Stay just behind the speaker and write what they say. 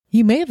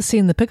You may have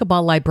seen the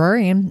Pickleball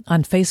Librarian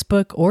on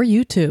Facebook or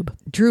YouTube.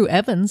 Drew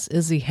Evans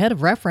is the head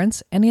of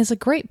reference, and he has a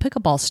great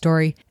pickleball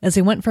story as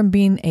he went from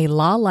being a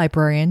law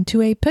librarian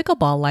to a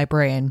pickleball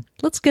librarian.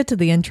 Let's get to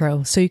the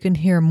intro so you can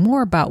hear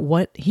more about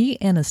what he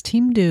and his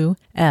team do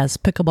as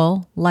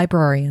pickleball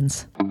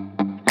librarians.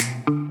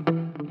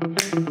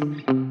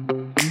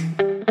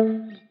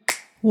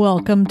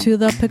 Welcome to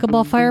the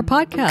Pickleball Fire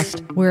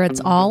Podcast, where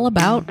it's all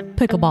about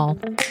pickleball.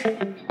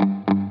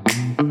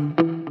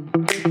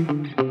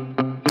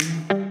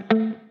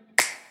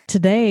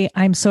 Today,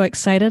 I'm so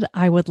excited.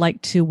 I would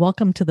like to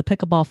welcome to the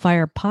Pickleball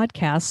Fire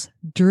Podcast,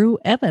 Drew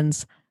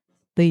Evans,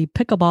 the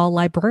pickleball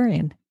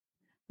librarian.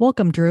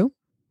 Welcome, Drew.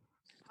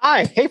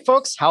 Hi. Hey,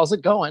 folks. How's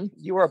it going?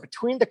 You are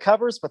between the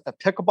covers with the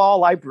pickleball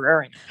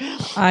librarian.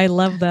 I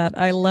love that.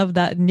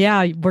 And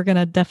yeah, we're going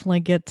to definitely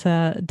get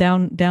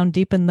down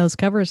deep in those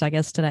covers, I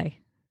guess, today.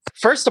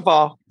 First of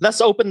all, let's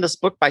open this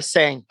book by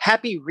saying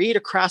Happy Read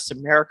Across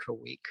America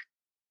Week.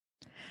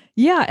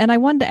 Yeah, and I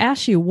wanted to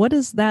ask you, what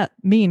does that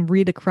mean,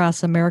 Read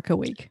Across America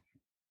Week?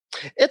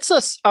 It's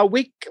a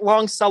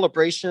week-long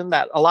celebration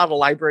that a lot of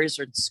libraries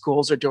or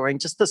schools are doing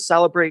just to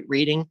celebrate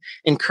reading,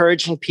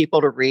 encouraging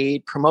people to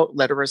read, promote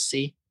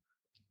literacy.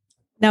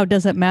 Now,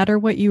 does it matter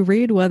what you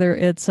read, whether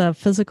it's a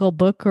physical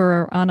book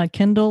or on a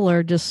Kindle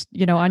or just,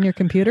 on your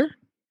computer?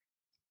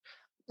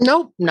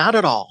 No, not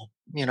at all.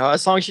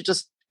 As long as you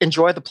just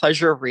enjoy the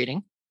pleasure of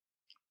reading.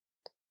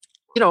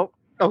 Go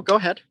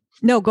ahead.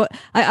 No, go.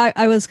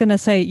 I was going to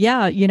say,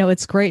 yeah,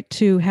 it's great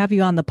to have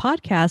you on the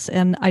podcast.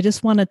 And I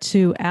just wanted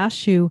to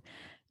ask you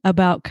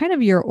about kind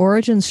of your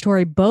origin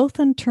story, both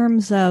in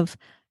terms of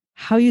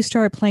how you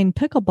started playing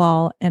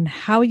pickleball and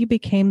how you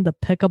became the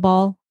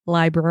pickleball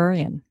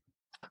librarian.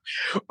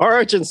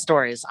 Origin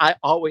stories. I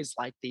always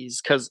like these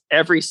because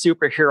every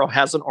superhero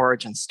has an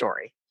origin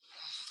story.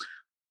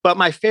 But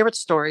my favorite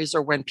stories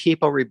are when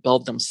people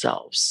rebuild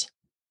themselves.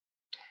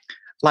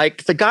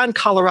 Like the guy in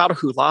Colorado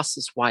who lost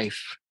his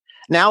wife.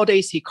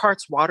 Nowadays, he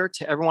carts water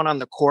to everyone on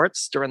the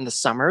courts during the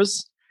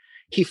summers.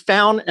 He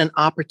found an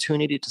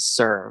opportunity to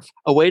serve,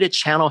 a way to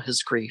channel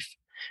his grief.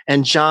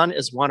 And John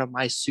is one of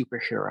my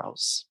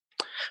superheroes.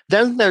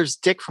 Then there's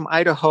Dick from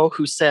Idaho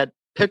who said,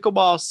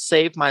 pickleball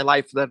saved my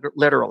life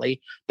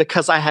literally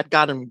because I had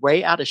gotten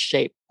way out of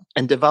shape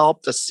and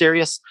developed a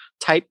serious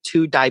type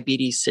 2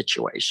 diabetes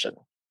situation.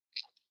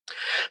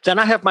 Then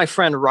I have my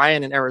friend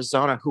Ryan in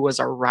Arizona, who was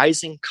a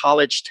rising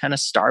college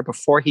tennis star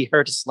before he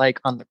hurt his leg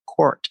on the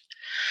court.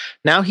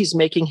 Now he's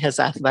making his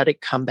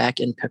athletic comeback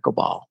in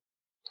pickleball.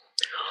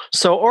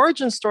 So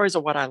origin stories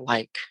are what I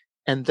like,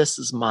 and this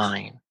is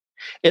mine.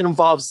 It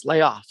involves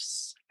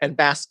layoffs and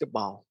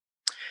basketball.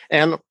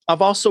 And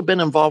I've also been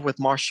involved with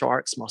martial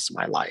arts most of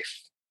my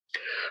life.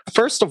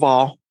 First of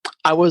all,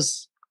 I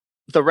was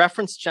a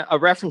reference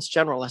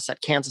generalist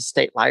at Kansas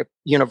State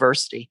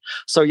University.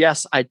 So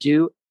yes, I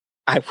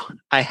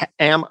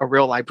am a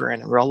real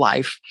librarian in real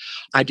life.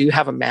 I do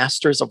have a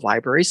master's of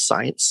library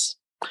science.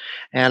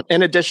 And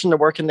in addition to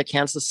working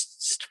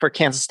for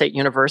Kansas State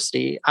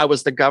University, I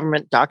was the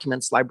government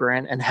documents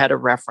librarian and head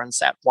of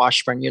reference at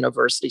Washburn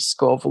University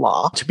School of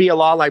Law. To be a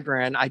law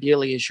librarian,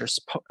 ideally,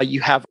 you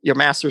have your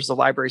master's of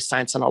library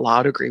science and a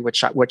law degree,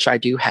 which I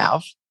do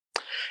have.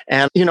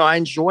 And, I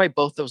enjoy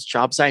both those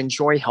jobs. I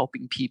enjoy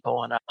helping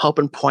people and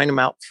helping point them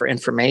out for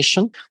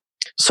information.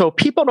 So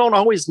people don't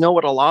always know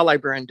what a law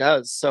librarian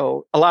does.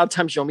 So a lot of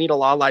times you'll meet a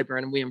law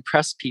librarian and we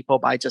impress people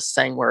by just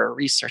saying we're a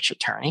research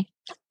attorney.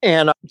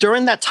 And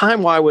during that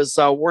time while I was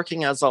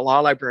working as a law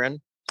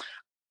librarian,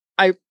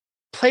 I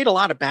played a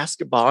lot of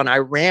basketball and I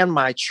ran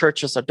my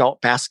church's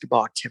adult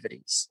basketball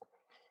activities.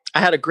 I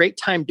had a great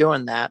time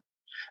doing that,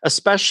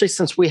 especially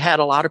since we had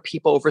a lot of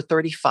people over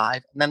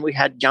 35 and then we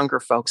had younger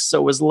folks. So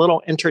it was a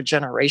little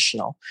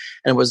intergenerational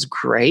and it was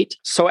great.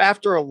 So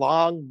after a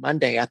long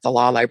Monday at the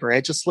law library,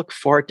 I just looked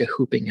forward to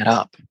hooping it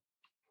up.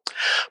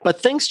 But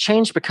things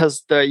changed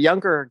because the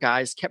younger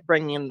guys kept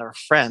bringing in their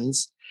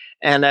friends.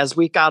 And as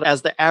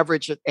the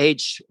average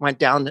age went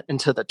down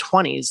into the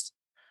 20s,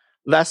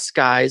 less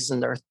guys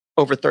and they're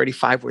over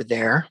 35 were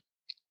there.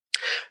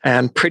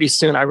 And pretty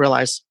soon I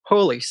realized,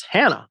 holy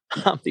Hannah,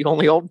 I'm the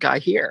only old guy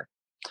here.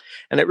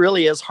 And it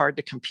really is hard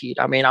to compete.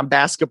 I mean, on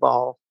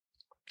basketball,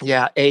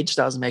 yeah, age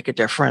does make a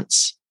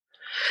difference.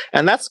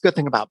 And that's the good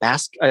thing about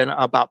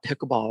about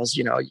pickleball is,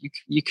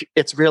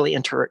 it's really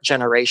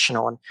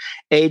intergenerational and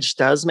age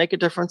does make a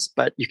difference,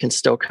 but you can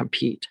still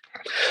compete.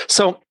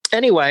 So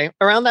anyway,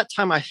 around that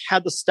time, I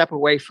had to step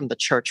away from the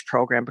church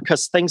program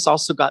because things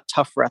also got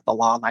tougher at the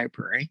law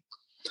library.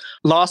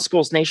 Law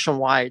schools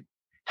nationwide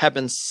have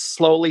been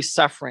slowly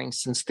suffering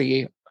since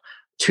the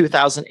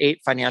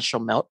 2008 financial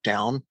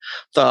meltdown.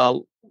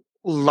 The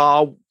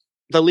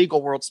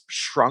legal world's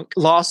shrunk.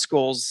 Law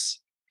schools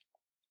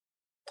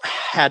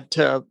had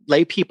to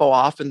lay people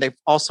off, and they've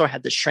also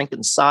had to shrink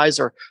in size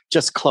or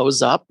just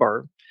close up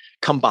or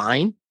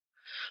combine.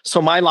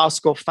 So my law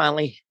school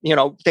finally,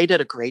 they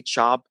did a great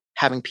job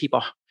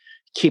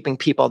keeping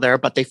people there,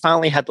 but they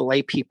finally had to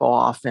lay people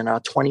off in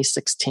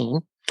 2016.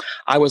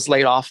 I was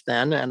laid off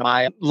then, and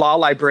my law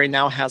library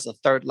now has a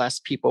third less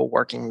people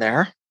working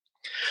there.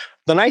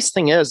 The nice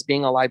thing is,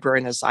 being a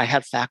librarian, is I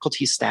had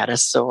faculty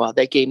status, so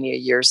they gave me a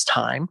year's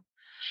time.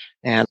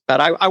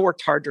 But I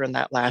worked hard during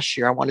that last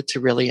year. I wanted to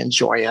really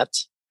enjoy it.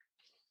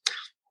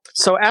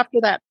 So after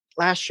that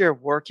last year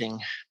of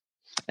working,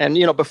 and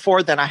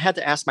before then, I had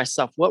to ask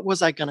myself, what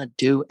was I going to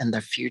do in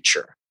the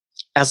future?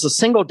 As a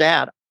single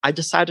dad, I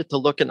decided to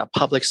look into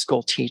public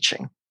school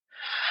teaching.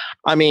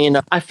 I mean,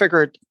 I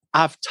figured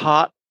I've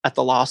taught at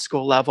the law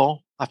school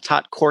level. I've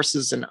taught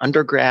courses in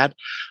undergrad.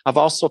 I've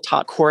also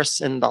taught course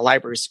in the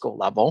library school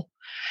level.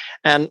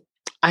 And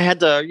I had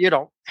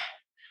to,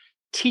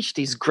 teach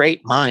these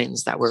great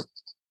minds that were,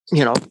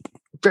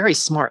 very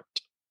smart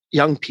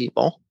young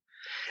people,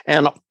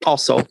 and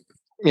also,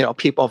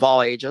 people of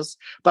all ages.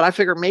 But I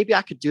figured maybe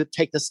I could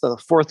take this to the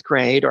fourth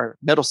grade or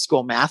middle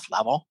school math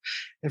level.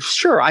 And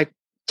sure, I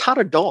taught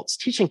adults.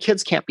 Teaching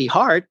kids can't be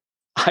hard.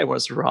 I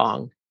was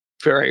wrong,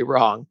 very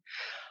wrong.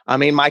 I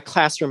mean, my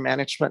classroom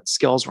management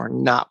skills were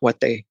not what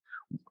they,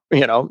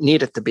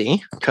 needed to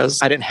be,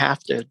 because I didn't have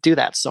to do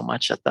that so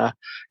much at the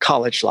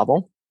college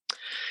level.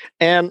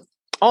 And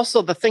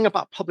also, the thing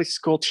about public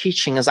school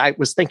teaching is I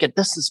was thinking,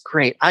 this is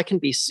great. I can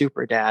be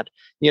super dad.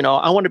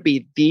 I want to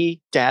be the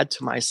dad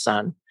to my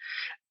son.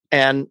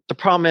 And the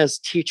problem is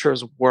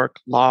teachers work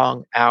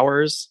long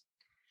hours.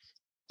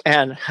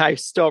 And I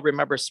still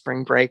remember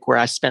spring break where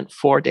I spent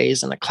 4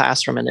 days in the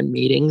classroom and in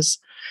meetings.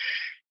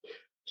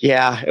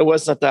 Yeah, it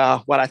wasn't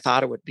what I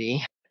thought it would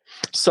be.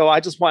 So I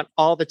just want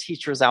all the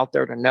teachers out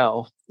there to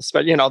know,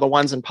 especially, the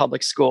ones in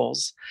public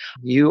schools,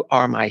 you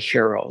are my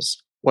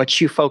heroes. What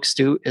you folks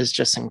do is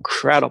just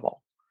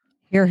incredible.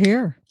 Hear,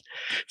 hear.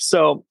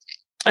 So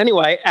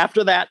anyway,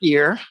 after that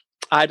year,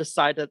 I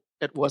decided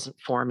it wasn't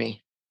for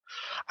me.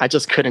 I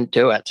just couldn't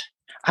do it.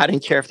 I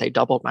didn't care if they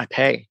doubled my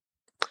pay.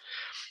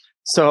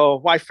 So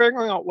while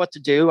figuring out what to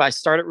do, I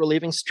started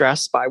relieving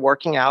stress by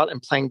working out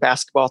and playing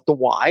basketball at the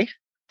Y.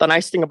 The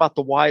nice thing about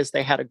the Y is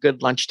they had a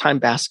good lunchtime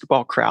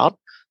basketball crowd.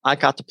 I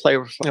got to play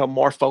with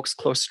more folks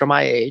closer to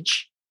my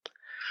age.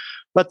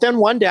 But then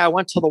one day I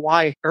went to the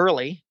Y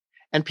early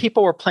and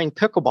people were playing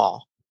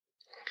pickleball.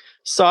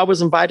 So I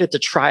was invited to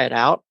try it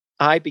out.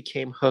 I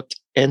became hooked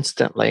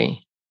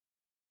instantly.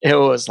 It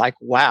was like,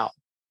 wow,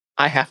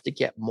 I have to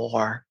get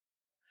more.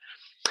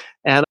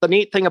 And the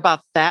neat thing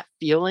about that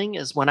feeling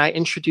is when I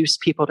introduce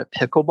people to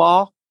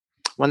pickleball,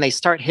 when they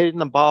start hitting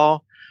the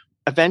ball,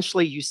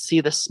 eventually you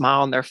see the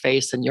smile on their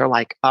face and you're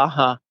like,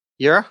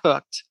 you're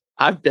hooked.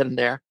 I've been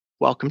there.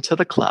 Welcome to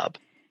the club.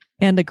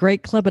 And a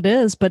great club it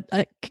is. But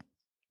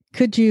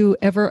could you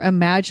ever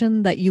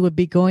imagine that you would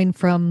be going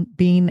from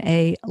being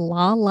a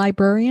law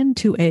librarian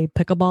to a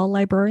pickleball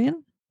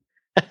librarian?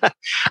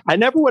 I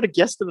never would have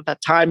guessed it at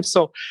that time.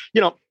 So,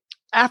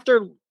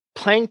 after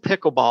playing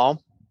pickleball,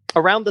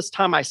 around this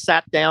time, I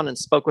sat down and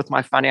spoke with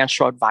my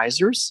financial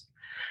advisors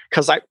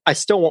because I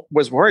still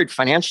was worried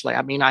financially.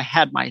 I mean, I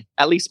had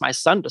at least my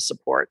son to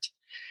support.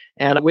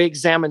 And we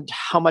examined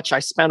how much I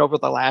spent over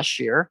the last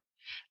year.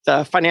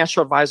 The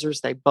financial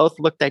advisors, they both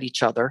looked at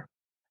each other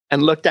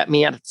and looked at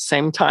me at the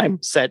same time,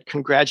 said,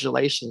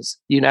 congratulations,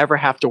 you never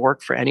have to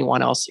work for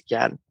anyone else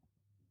again.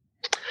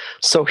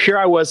 So here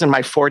I was in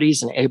my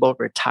 40s and able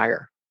to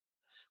retire.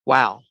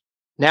 Wow.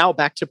 Now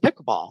back to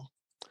pickleball.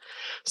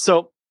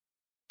 So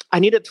I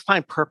needed to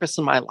find purpose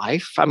in my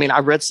life. I mean, I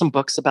read some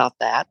books about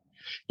that.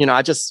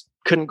 I just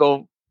couldn't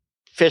go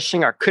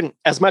fishing or couldn't,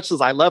 as much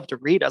as I love to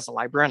read as a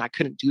librarian, I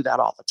couldn't do that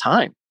all the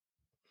time.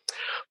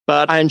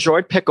 But I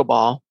enjoyed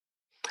pickleball.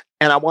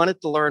 And I wanted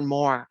to learn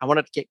more. I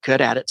wanted to get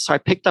good at it. So I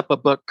picked up a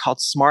book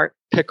called Smart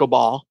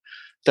Pickleball,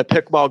 The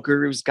Pickleball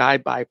Guru's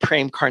Guide by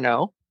Prem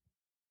Karno.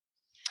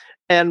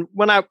 And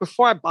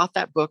before I bought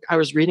that book, I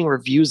was reading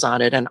reviews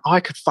on it. And all I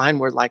could find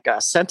were like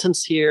a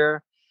sentence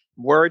here,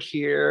 word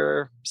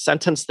here,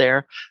 sentence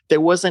there.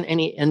 There wasn't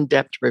any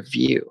in-depth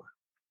review.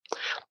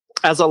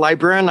 As a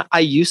librarian,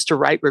 I used to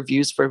write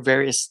reviews for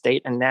various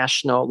state and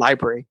national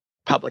library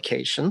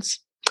publications.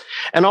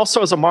 And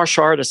also as a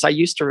martial artist, I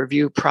used to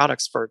review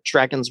products for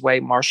Dragon's Way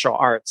Martial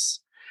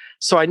Arts.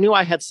 So I knew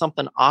I had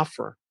something to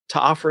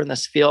offer in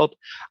this field.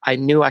 I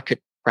knew I could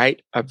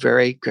write a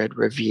very good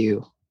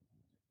review.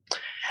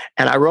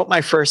 And I wrote my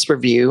first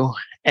review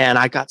and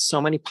I got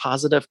so many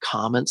positive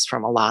comments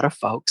from a lot of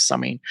folks. I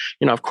mean,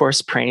 of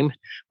course, Prem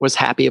was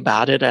happy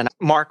about it. And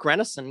Mark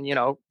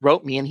Renison,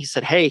 wrote me and he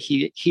said, hey,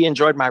 he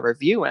enjoyed my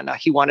review and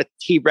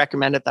he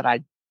recommended that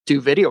I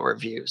do video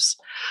reviews.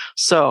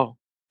 So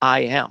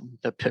I am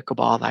the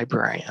pickleball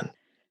librarian.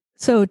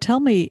 So tell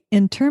me,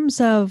 in terms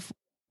of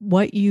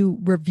what you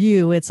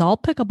review, it's all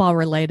pickleball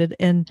related,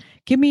 and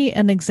give me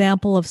an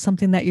example of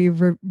something that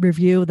you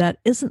review that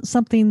isn't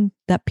something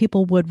that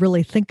people would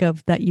really think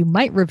of that you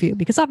might review,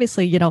 because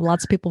obviously,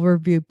 lots of people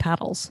review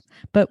paddles,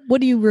 but what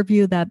do you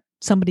review that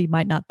somebody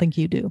might not think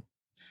you do?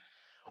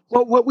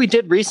 Well, what we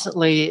did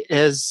recently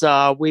is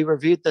we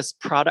reviewed this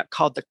product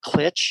called the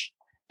Klitsch,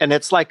 and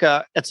it's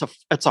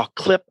a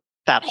clip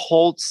that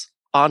holds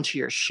onto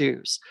your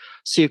shoes.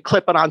 So you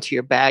clip it onto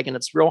your bag and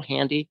it's real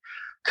handy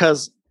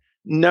because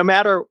no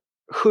matter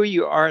who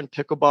you are in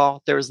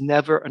pickleball, there's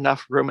never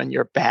enough room in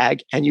your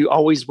bag and you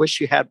always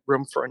wish you had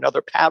room for another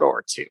paddle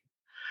or two.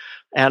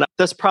 And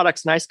this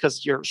product's nice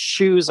because your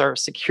shoes are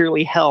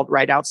securely held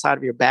right outside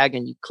of your bag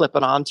and you clip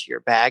it onto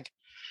your bag.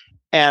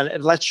 And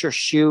it lets your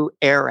shoe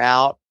air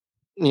out,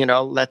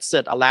 lets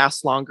it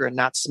last longer and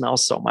not smell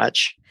so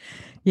much.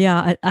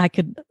 Yeah,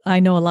 I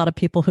know a lot of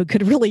people who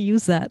could really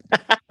use that.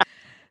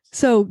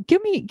 So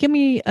give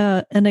me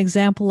an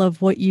example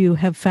of what you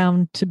have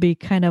found to be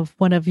kind of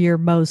one of your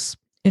most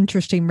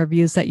interesting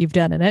reviews that you've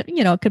done. And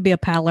it could be a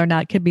paddle or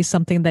not, it could be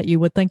something that you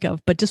would think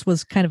of, but just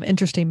was kind of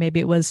interesting. Maybe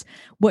it was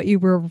what you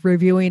were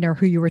reviewing or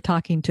who you were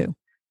talking to.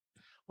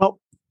 Well,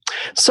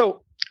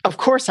 so of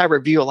course I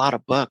review a lot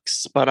of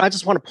books, but I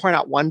just want to point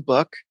out one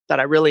book that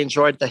I really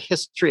enjoyed, The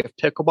History of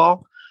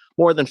Pickleball,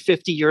 More Than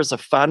 50 Years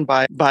of Fun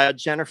by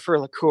Jennifer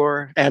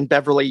LaCour and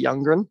Beverly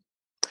Youngren.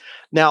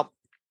 Now,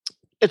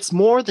 it's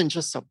more than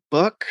just a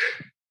book.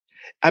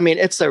 I mean,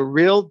 it's a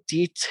real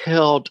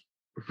detailed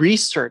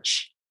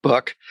research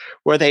book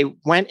where they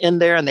went in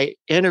there and they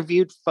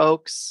interviewed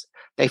folks.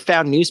 They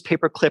found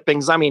newspaper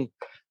clippings. I mean,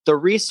 the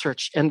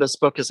research in this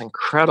book is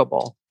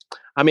incredible.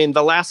 I mean,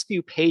 the last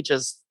few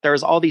pages,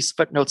 there's all these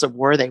footnotes of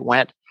where they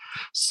went.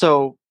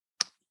 So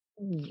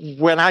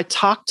when I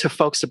talk to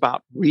folks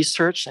about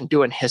research and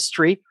doing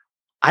history,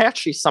 I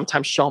actually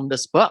sometimes show them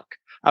this book.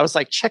 I was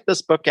like, check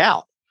this book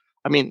out.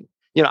 I mean,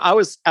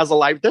 this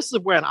is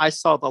when I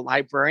saw the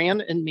librarian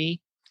in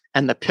me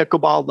and the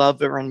pickleball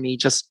lover in me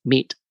just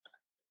meet.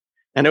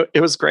 And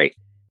it was great.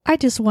 I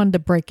just wanted to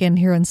break in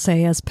here and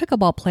say, as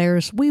pickleball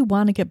players, we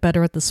want to get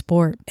better at the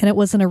sport. And it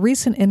was in a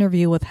recent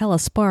interview with Hella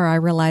Spar, I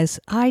realized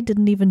I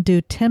didn't even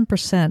do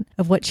 10%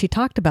 of what she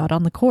talked about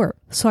on the court.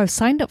 So I've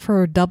signed up for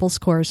her doubles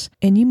course,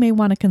 and you may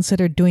want to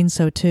consider doing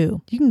so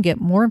too. You can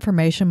get more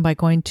information by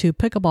going to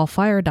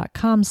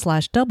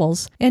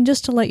pickleballfire.com/doubles. And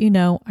just to let you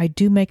know, I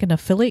do make an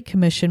affiliate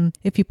commission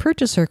if you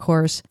purchase her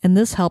course, and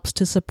this helps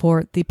to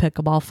support the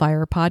Pickleball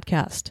Fire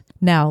podcast.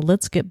 Now,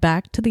 let's get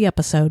back to the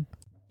episode.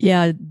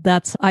 Yeah,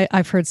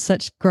 I've heard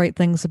such great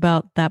things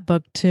about that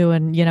book too.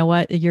 And you know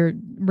what? You're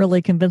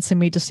really convincing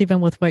me, just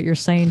even with what you're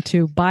saying,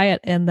 to buy it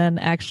and then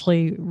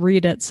actually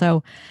read it.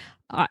 So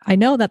I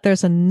know that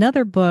there's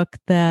another book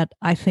that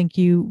I think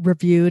you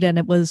reviewed, and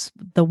it was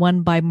the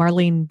one by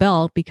Marlene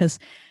Bell, because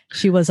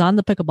she was on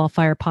the Pickleball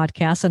Fire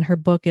podcast, and her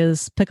book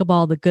is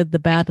Pickleball, the Good, the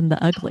Bad, and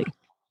the Ugly.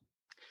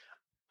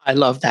 I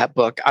love that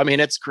book. I mean,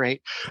 it's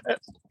great.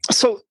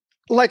 So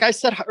like I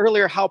said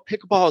earlier, how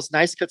pickleball is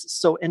nice because it's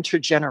so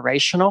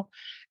intergenerational.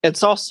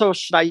 It's also,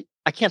 I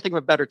can't think of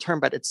a better term,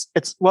 but it's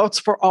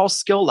for all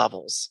skill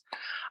levels.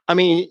 I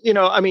mean,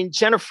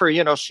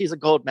 Jennifer, she's a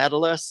gold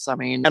medalist. I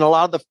mean, and a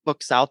lot of the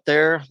books out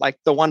there, like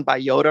the one by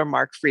Yoda,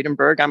 Mark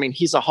Friedenberg, I mean,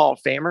 he's a Hall of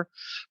Famer.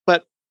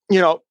 But,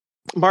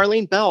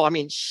 Marlene Bell, I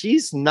mean,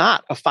 she's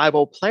not a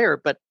 5-0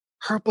 player, but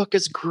her book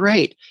is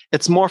great.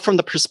 It's more from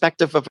the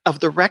perspective of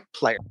the rec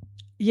player.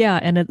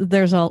 Yeah, and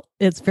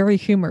it's very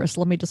humorous.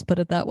 Let me just put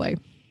it that way.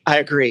 I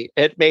agree.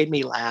 It made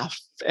me laugh.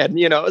 And,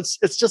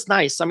 it's just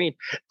nice. I mean,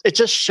 it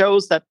just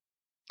shows that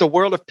the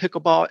world of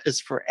pickleball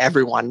is for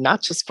everyone,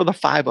 not just for the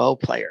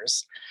 5-0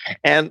 players.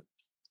 And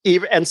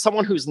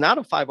someone who's not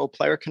a 5-0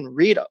 player can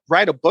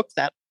write a book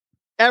that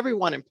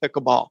everyone in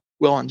pickleball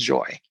will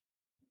enjoy.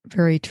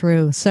 Very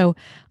true. So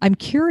I'm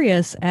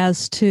curious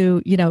as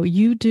to,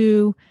 you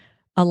do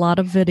a lot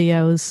of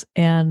videos,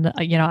 and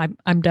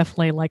I'm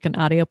definitely like an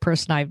audio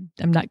person.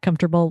 I'm not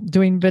comfortable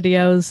doing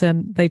videos,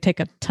 and they take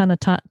a ton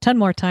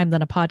more time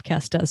than a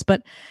podcast does.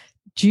 But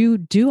do you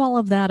do all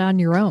of that on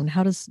your own?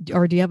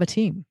 Or do you have a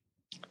team?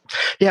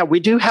 Yeah, we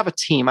do have a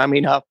team. I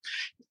mean,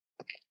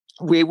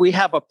 we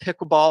have a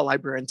pickleball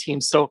librarian team.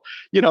 So,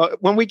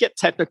 when we get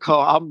technical,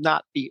 I'm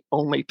not the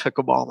only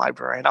pickleball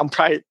librarian. I'm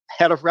probably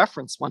head of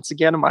reference once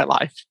again in my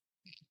life.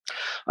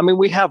 I mean,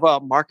 we have a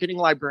marketing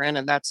librarian,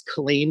 and that's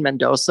Colleen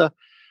Mendoza.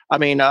 I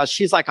mean,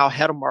 she's like our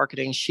head of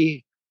marketing.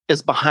 She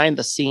is behind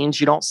the scenes.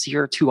 You don't see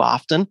her too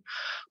often,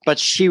 but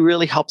she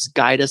really helps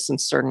guide us in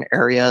certain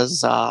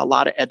areas, a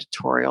lot of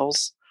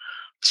editorials.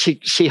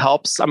 She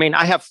helps. I mean,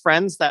 I have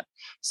friends that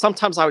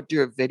sometimes I would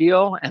do a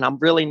video and I'm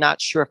really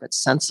not sure if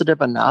it's sensitive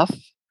enough.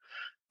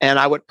 And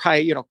I would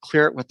probably,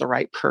 clear it with the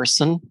right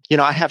person.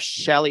 I have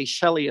Shelly.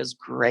 Shelly is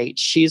great.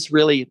 She's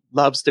really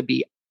loves to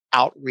be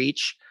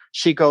outreach.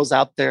 She goes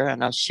out there,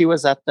 and she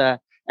was at the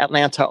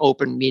Atlanta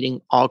Open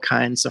meeting all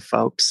kinds of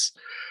folks.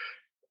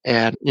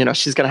 And,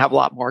 she's going to have a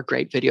lot more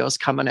great videos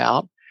coming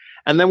out.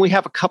 And then we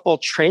have a couple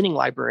training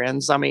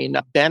librarians. I mean,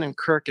 Ben and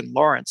Kirk and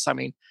Lawrence. I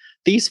mean,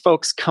 these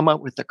folks come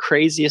up with the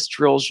craziest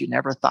drills you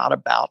never thought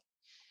about.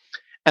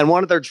 And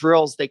one of their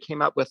drills they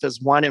came up with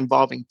is one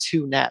involving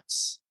 2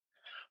 nets,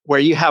 where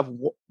you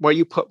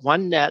put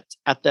one net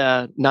at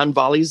the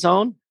non-volley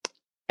zone.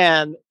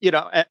 And,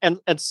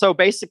 and so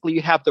basically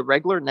you have the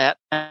regular net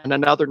and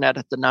another net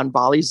at the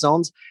non-volley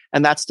zones.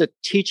 And that's to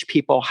teach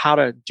people how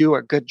to do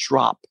a good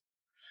drop,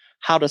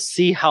 how to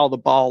see how the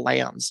ball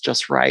lands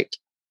just right.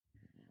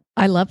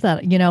 I love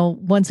that.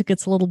 Once it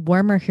gets a little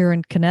warmer here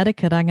in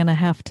Connecticut, I'm going to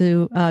have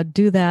to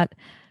do that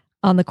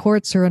on the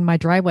courts or in my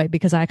driveway,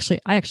 because I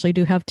actually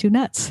do have 2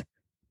 nets.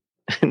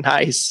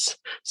 Nice.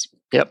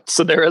 Yep.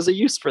 So there is a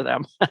use for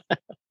them.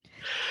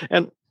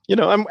 And,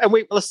 and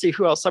we let's see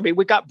who else. I mean,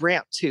 we got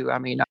Brant too. I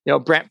mean,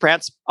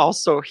 Brant's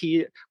also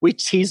we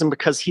tease him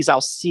because he's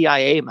our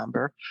CIA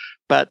member,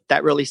 but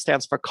that really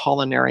stands for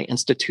Culinary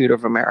Institute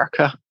of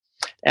America.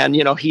 And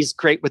he's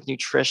great with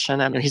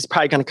nutrition, and he's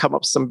probably going to come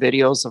up with some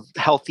videos of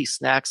healthy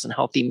snacks and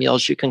healthy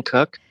meals you can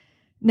cook.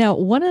 Now,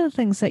 one of the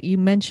things that you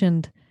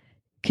mentioned,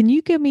 can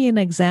you give me an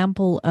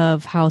example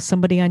of how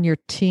somebody on your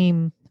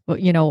team,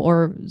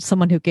 or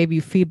someone who gave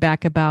you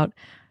feedback about,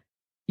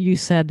 you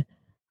said,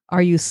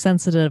 are you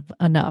sensitive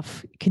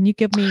enough? Can you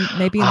give me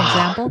maybe an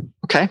example?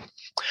 Okay,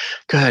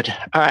 good.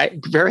 All right.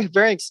 Very,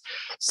 very.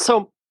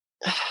 So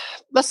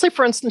let's say,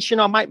 for instance,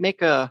 I might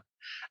make a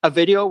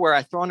video where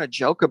I throw in a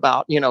joke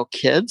about,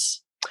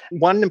 kids.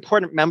 One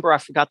important member I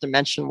forgot to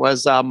mention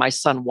was my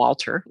son,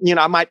 Walter.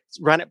 I might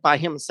run it by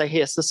him and say,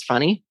 hey, is this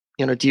funny?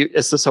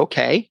 Is this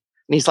okay?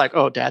 And he's like,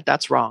 oh, Dad,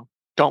 that's wrong.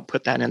 Don't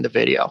put that in the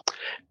video.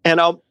 And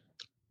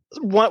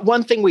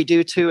one thing we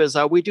do too is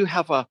we do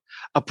have a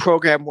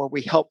program where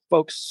we help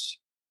folks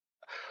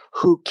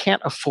who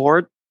can't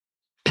afford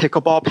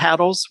pickleball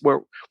paddles,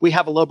 where we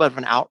have a little bit of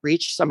an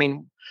outreach. I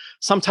mean,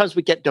 sometimes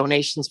we get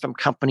donations from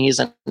companies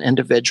and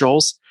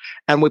individuals,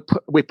 and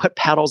we put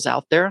paddles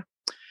out there.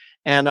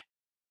 And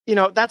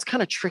that's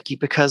kind of tricky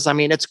because, I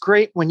mean, it's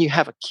great when you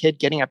have a kid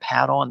getting a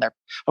paddle and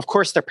of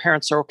course, their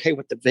parents are okay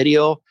with the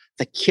video.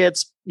 The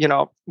kids,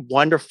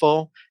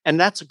 wonderful. And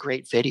that's a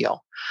great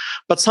video.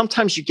 But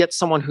sometimes you get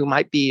someone who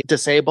might be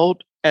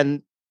disabled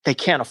and they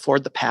can't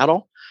afford the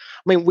paddle.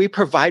 I mean, we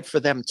provide for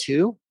them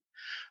too.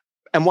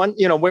 And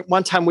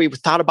one time we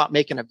thought about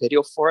making a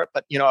video for it,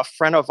 but, a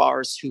friend of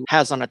ours who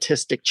has an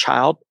autistic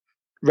child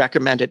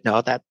recommended,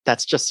 no,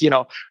 that's just,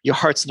 your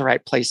heart's in the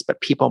right place,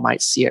 but people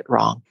might see it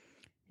wrong.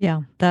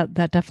 Yeah, that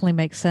definitely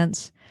makes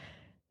sense.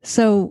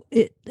 So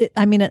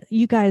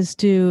you guys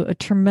do a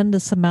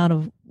tremendous amount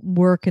of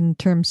work in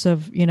terms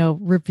of,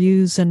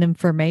 reviews and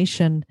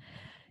information.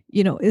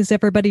 Is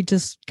everybody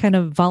just kind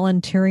of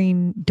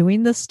volunteering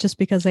doing this just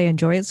because they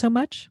enjoy it so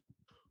much?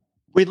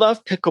 We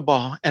love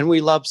pickleball and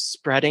we love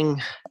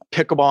spreading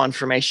pickleball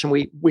information.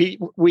 We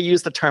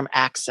use the term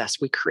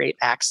access. We create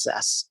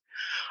access.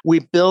 We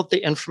build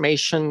the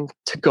information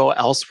to go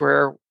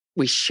elsewhere.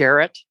 We share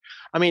it.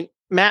 I mean,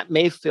 Matt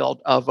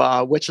Mayfield of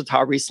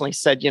Wichita recently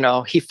said,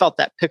 he felt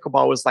that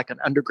pickleball was like an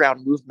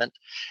underground movement.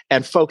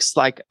 And folks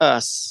like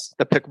us,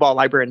 the Pickleball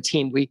Librarian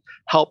team, we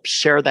help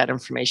share that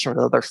information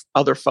with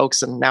other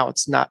folks. And now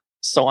it's not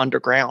so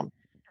underground.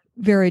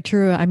 Very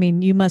true. I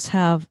mean, you must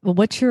have,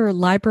 what's your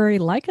library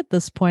like at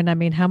this point? I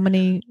mean, how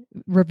many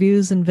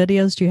reviews and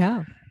videos do you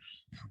have?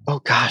 Oh,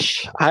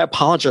 gosh, I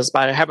apologize,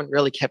 but I haven't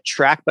really kept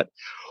track. But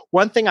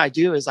one thing I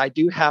do is I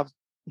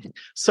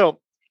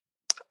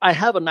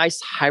have a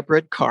nice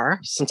hybrid car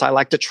since I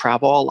like to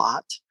travel a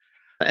lot,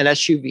 an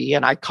SUV,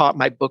 and I call it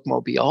my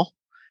bookmobile.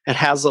 It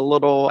has a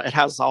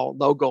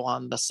logo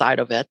on the side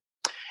of it.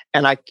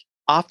 And I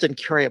often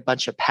carry a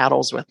bunch of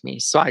paddles with me.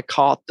 So I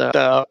call it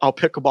the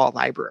Pickleball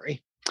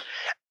Library.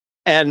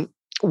 And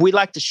we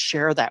like to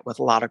share that with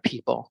a lot of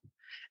people.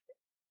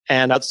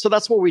 And so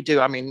that's what we do.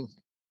 I mean,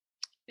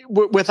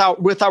 with our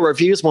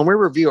reviews, when we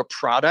review a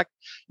product,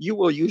 you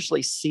will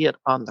usually see it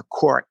on the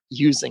court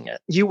using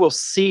it. You will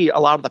see a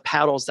lot of the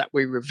paddles that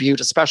we reviewed,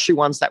 especially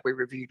ones that we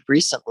reviewed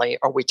recently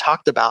or we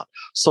talked about,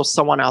 so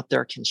someone out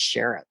there can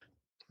share it.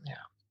 Yeah.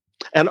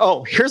 And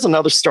here's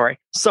another story.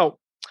 So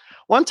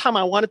one time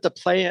I wanted to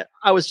play it.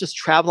 I was just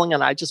traveling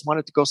and I just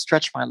wanted to go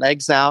stretch my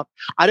legs out.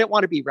 I didn't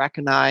want to be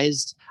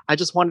recognized. I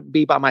just wanted to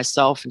be by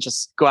myself and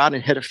just go out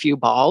and hit a few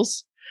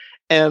balls.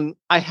 And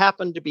I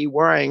happened to be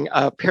wearing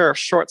a pair of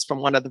shorts from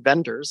one of the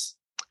vendors.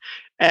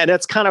 And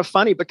it's kind of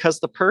funny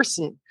because a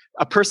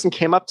person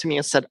came up to me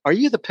and said, "Are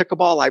you the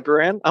Pickleball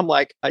Librarian?" I'm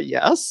like,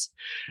 yes.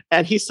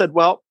 And he said,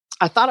 "Well,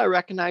 I thought I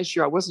recognized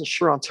you. I wasn't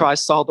sure until I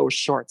saw those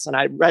shorts." And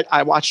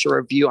I watched a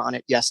review on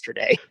it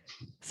yesterday.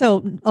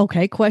 So,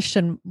 okay,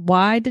 question.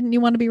 Why didn't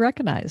you want to be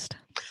recognized?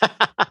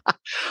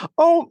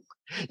 I'll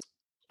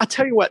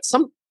tell you what,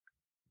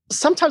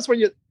 sometimes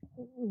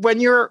when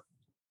you're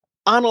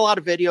on a lot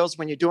of videos,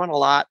 when you're doing a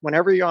lot,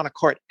 whenever you're on a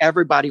court,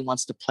 everybody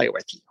wants to play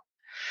with you.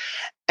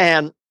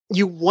 And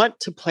you want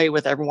to play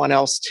with everyone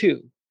else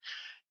too.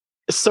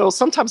 So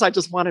sometimes I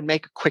just want to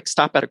make a quick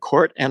stop at a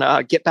court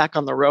and get back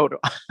on the road.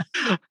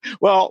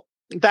 Well,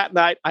 that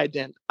night I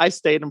didn't. I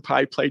stayed and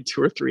probably played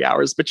 2 or 3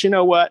 hours, but you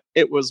know what?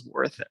 It was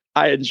worth it.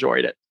 I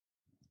enjoyed it.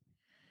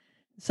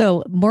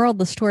 So moral of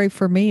the story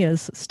for me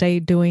is stay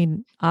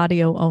doing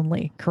audio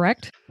only,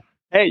 correct?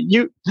 Hey,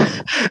 you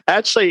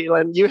actually,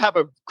 Lynn, you have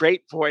a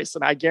great voice,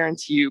 and I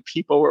guarantee you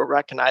people will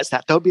recognize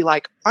that. They'll be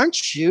like,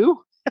 "Aren't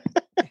you?"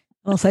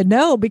 I'll say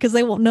no, because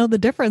they won't know the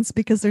difference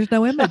because there's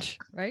no image,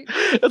 right?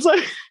 It's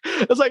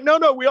like,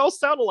 no, we all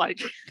sound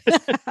alike.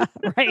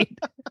 Right.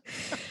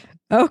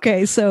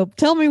 Okay, so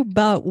tell me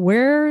about,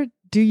 where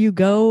do you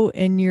go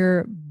in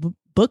your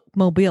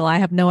bookmobile? I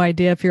have no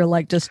idea if you're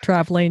like just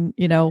traveling,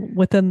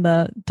 within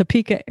the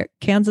Topeka,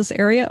 Kansas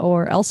area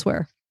or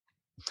elsewhere.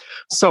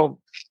 So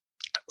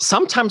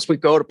sometimes we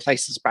go to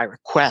places by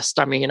request.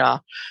 I mean,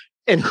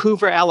 in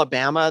Hoover,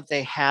 Alabama,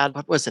 they had,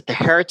 what was it, the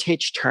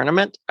Heritage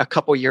Tournament a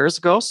couple years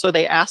ago. So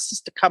they asked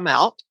us to come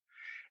out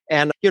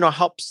and,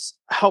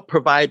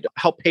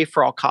 help pay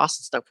for all costs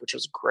and stuff, which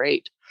was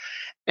great.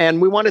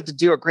 And we wanted to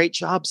do a great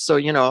job. So,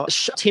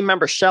 team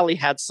member Shelly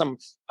had some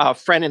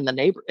friend in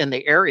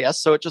the area.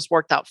 So it just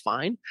worked out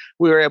fine.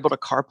 We were able to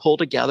carpool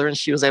together and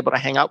she was able to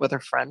hang out with her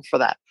friend for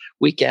that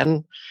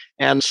weekend.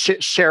 And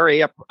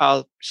Sherry,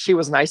 she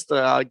was nice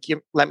to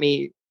let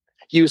me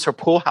use her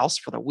pool house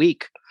for the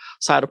week.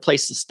 So I had a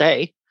place to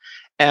stay.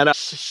 And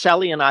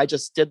Shelly and I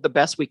just did the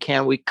best we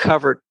can. We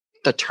covered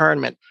the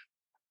tournament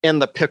in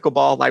the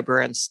pickleball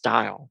librarian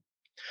style.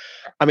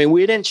 I mean,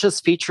 we didn't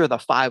just feature the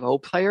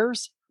 5-0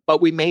 players,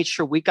 but we made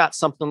sure we got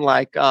something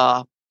like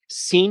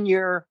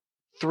senior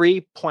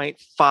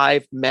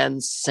 3.5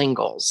 men's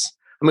singles.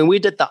 I mean, we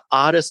did the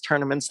oddest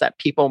tournaments that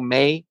people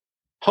may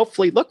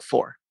hopefully look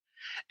for.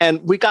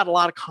 And we got a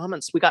lot of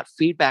comments. We got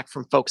feedback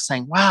from folks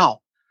saying, wow,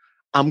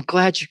 I'm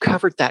glad you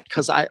covered that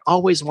because I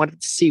always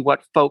wanted to see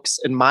what folks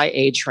in my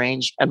age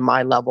range and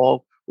my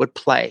level would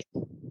play.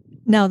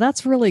 Now,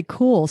 that's really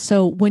cool.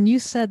 So when you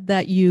said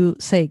that you,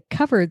 say,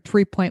 covered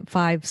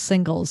 3.5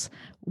 singles,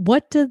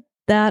 what did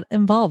that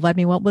involve? I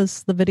mean, what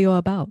was the video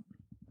about?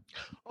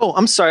 Oh,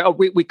 I'm sorry. Oh,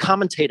 we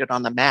commentated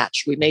on the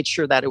match. We made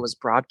sure that it was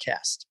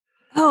broadcast.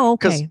 Oh,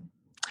 okay.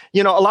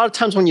 A lot of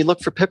times when you look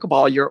for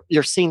pickleball,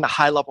 you're seeing the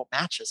high level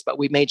matches, but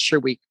we made sure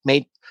we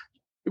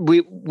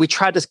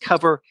tried to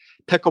cover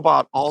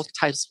pickleball at all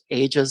types of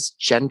ages,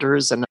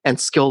 genders, and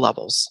skill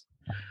levels.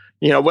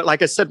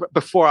 Like I said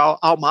before,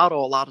 our motto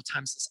a lot of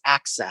times is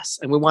access,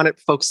 and we wanted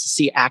folks to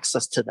see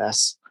access to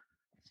this.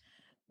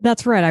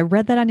 That's right. I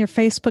read that on your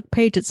Facebook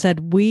page. It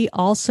said, we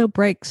also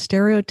break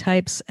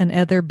stereotypes and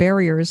other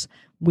barriers.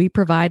 We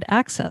provide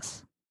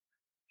access.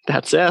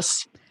 That's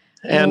us.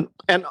 And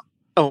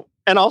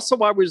also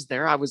while I was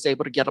there, I was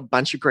able to get a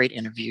bunch of great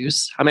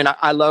interviews. I mean,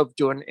 I love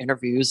doing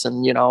interviews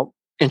and,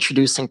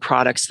 introducing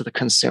products to the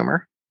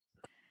consumer.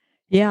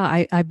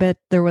 Yeah, I bet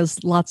there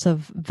was lots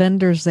of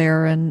vendors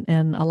there and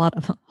a lot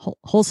of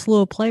whole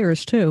slew of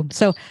players too.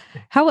 So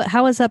how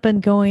has that been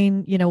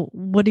going?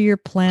 What are your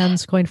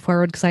plans going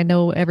forward? Because I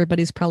know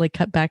everybody's probably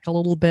cut back a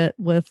little bit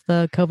with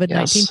the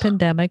COVID-19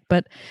 pandemic,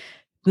 but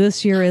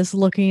this year is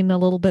looking a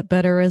little bit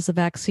better as the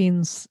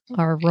vaccines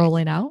are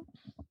rolling out.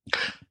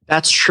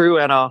 That's true.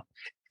 And,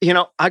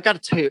 I got to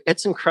tell you,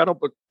 it's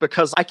incredible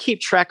because I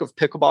keep track of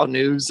pickleball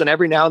news and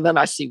every now and then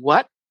I see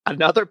what?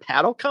 Another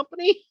paddle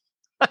company?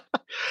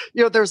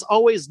 There's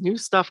always new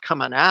stuff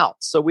coming out.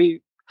 So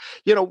we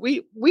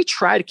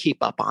try to keep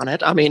up on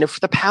it. I mean,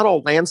 if the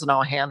paddle lands in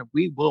our hand,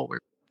 we will.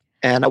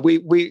 And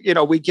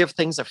we give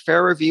things a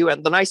fair review.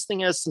 And the nice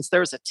thing is, since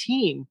there's a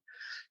team,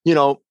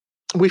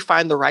 we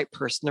find the right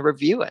person to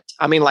review it.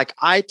 I mean, like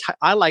I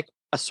like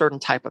a certain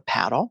type of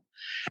paddle.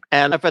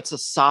 And if it's a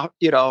soft,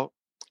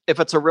 if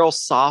it's a real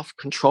soft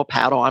control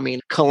paddle, I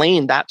mean,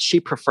 Colleen, she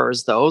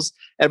prefers those.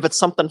 And if it's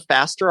something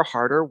faster or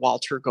harder,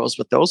 Walter goes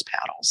with those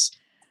paddles.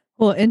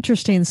 Well,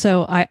 interesting.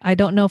 So I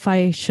don't know if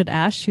I should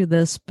ask you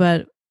this,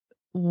 but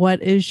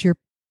what is your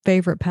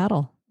favorite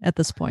paddle at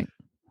this point?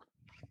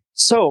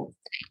 So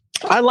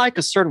I like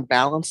a certain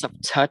balance of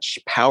touch,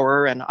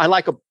 power, and I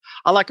like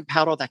a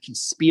paddle that can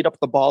speed up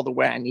the ball the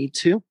way I need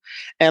to.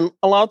 And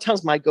a lot of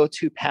times my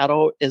go-to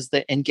paddle is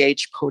the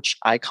Engage Coach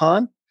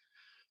Icon.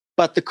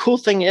 But the cool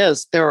thing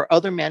is there are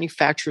other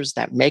manufacturers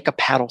that make a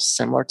paddle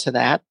similar to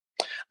that.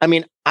 I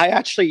mean, I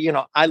actually,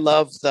 I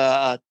love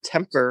the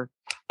Temper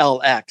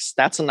LX.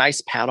 That's a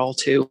nice paddle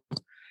too.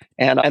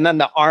 And then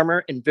the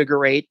Armor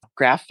Invigorate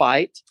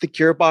Graphite, the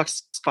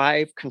Gearbox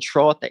 5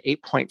 control at the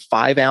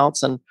 8.5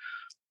 ounce, and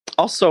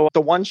also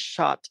the One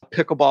Shot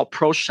Pickleball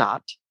Pro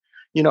Shot.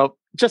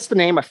 Just to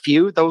name a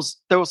few, those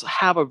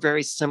have a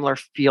very similar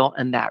feel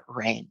in that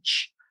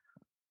range.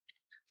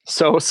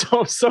 So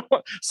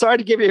sorry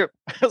to give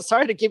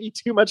you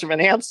too much of an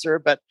answer,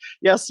 but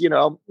yes,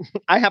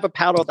 I have a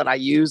paddle that I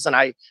use and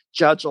I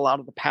judge a lot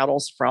of the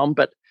paddles from.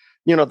 But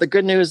the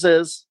good news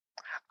is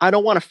I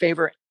don't want to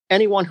favor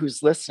anyone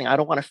who's listening. I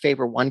don't want to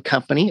favor one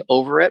company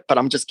over it, but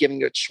I'm just giving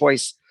you a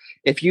choice.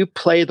 If you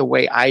play the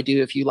way I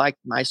do, if you like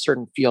my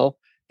certain feel,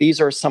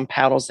 these are some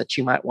paddles that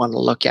you might want to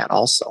look at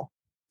also.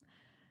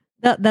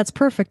 That's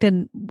perfect.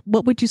 And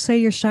what would you say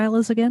your style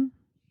is again?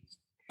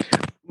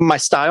 My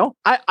style?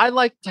 I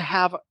like to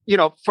have,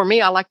 for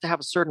me, I like to have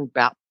a certain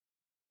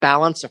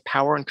balance of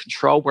power and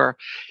control where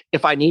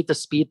if I need to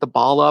speed the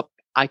ball up,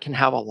 I can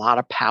have a lot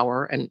of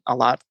power and a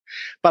lot,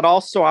 but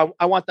also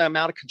I want the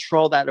amount of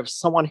control that if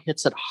someone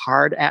hits it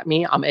hard at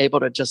me, I'm able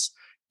to just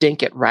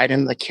dink it right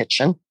in the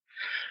kitchen.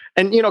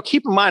 And,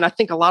 keep in mind, I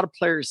think a lot of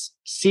players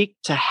seek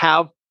to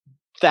have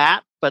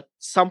that, but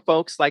some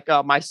folks like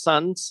my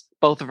sons,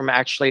 both of them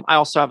actually, I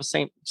also have a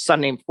same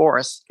son named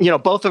Forrest,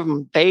 both of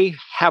them, they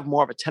have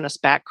more of a tennis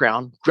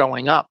background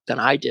growing up than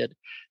I did.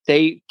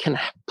 They can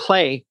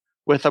play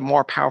with a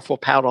more powerful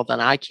paddle than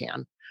I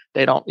can.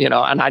 They don't,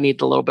 and I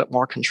need a little bit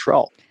more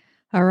control.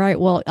 All right.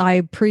 Well, I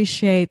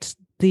appreciate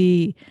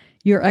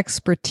your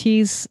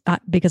expertise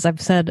because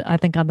I've said, I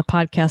think on the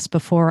podcast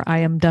before, I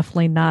am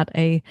definitely not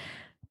a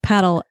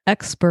paddle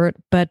expert.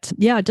 But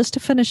yeah, just to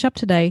finish up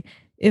today,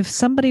 if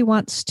somebody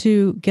wants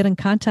to get in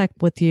contact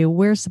with you,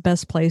 where's the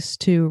best place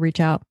to reach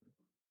out?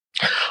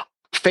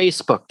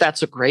 Facebook,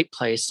 that's a great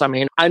place. I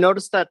mean, I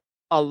noticed that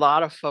a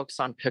lot of folks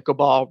on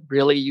pickleball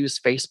really use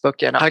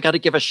Facebook, and I got to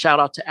give a shout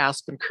out to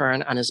Aspen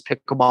Curran on his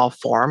pickleball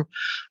forum.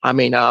 I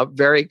mean,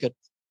 very good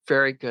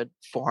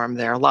forum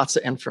there. Lots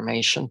of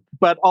information,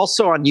 but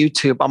also on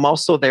YouTube. I'm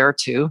also there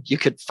too. You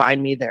could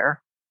find me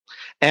there.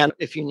 And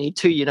if you need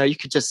to, you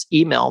could just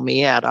email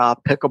me at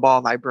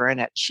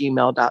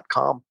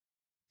pickleballibrarian@gmail.com.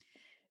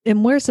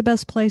 And where's the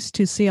best place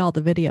to see all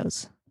the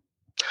videos?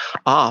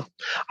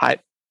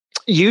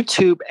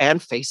 YouTube and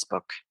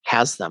Facebook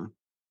has them.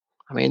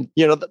 I mean,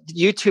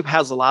 YouTube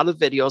has a lot of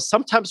videos.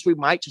 Sometimes we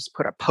might just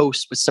put a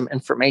post with some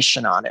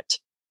information on it.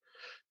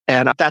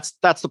 And that's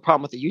the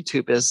problem with the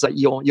YouTube is that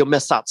you'll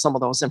miss out some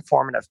of those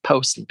informative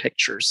posts and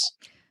pictures.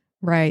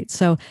 Right.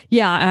 So,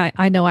 yeah,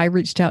 I know I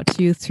reached out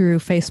to you through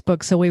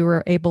Facebook, so we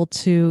were able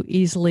to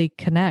easily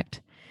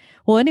connect.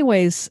 Well,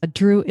 anyways,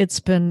 Drew,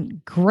 it's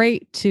been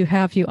great to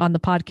have you on the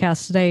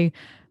podcast today.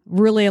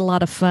 Really a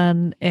lot of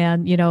fun.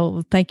 And,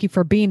 thank you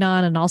for being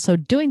on and also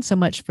doing so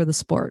much for the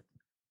sport.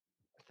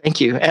 Thank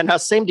you. And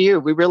same to you.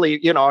 We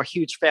really, are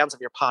huge fans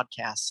of your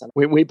podcasts. And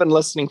we've been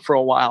listening for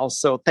a while.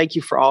 So thank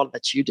you for all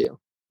that you do.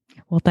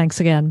 Well, thanks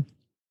again.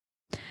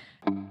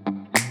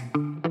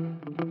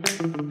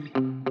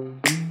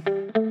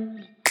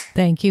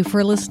 Thank you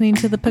for listening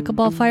to the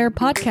Pickleball Fire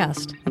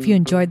podcast. If you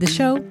enjoyed the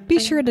show, be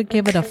sure to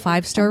give it a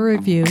 5-star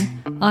review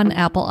on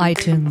Apple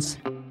iTunes.